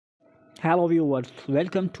Hello viewers,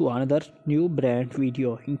 welcome to another new brand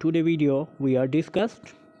video. In today's video, we are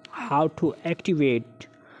discussed how to activate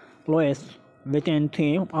lowest Vuitton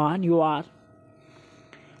theme on your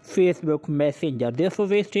Facebook Messenger. Therefore,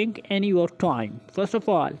 wasting any your time. First of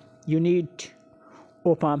all, you need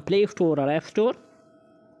open Play Store or App Store,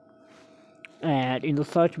 and in the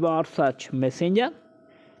search bar search Messenger.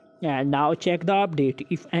 And now check the update.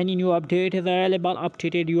 If any new update is available,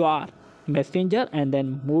 updated your Messenger and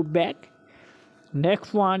then move back.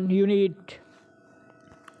 Next one, you need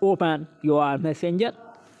open your Messenger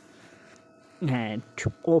and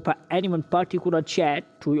to open any one particular chat.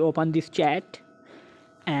 To open this chat,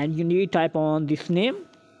 and you need type on this name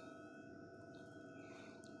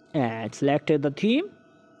and select the theme.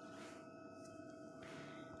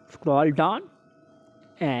 Scroll down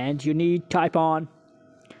and you need type on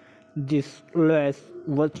this less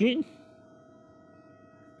version.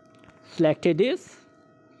 Selected this,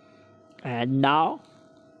 and now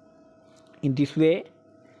in this way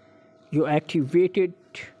you activated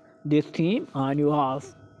this theme on your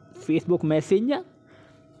Facebook Messenger.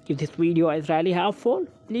 If this video is really helpful,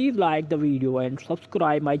 please like the video and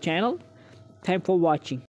subscribe my channel. Thanks for watching.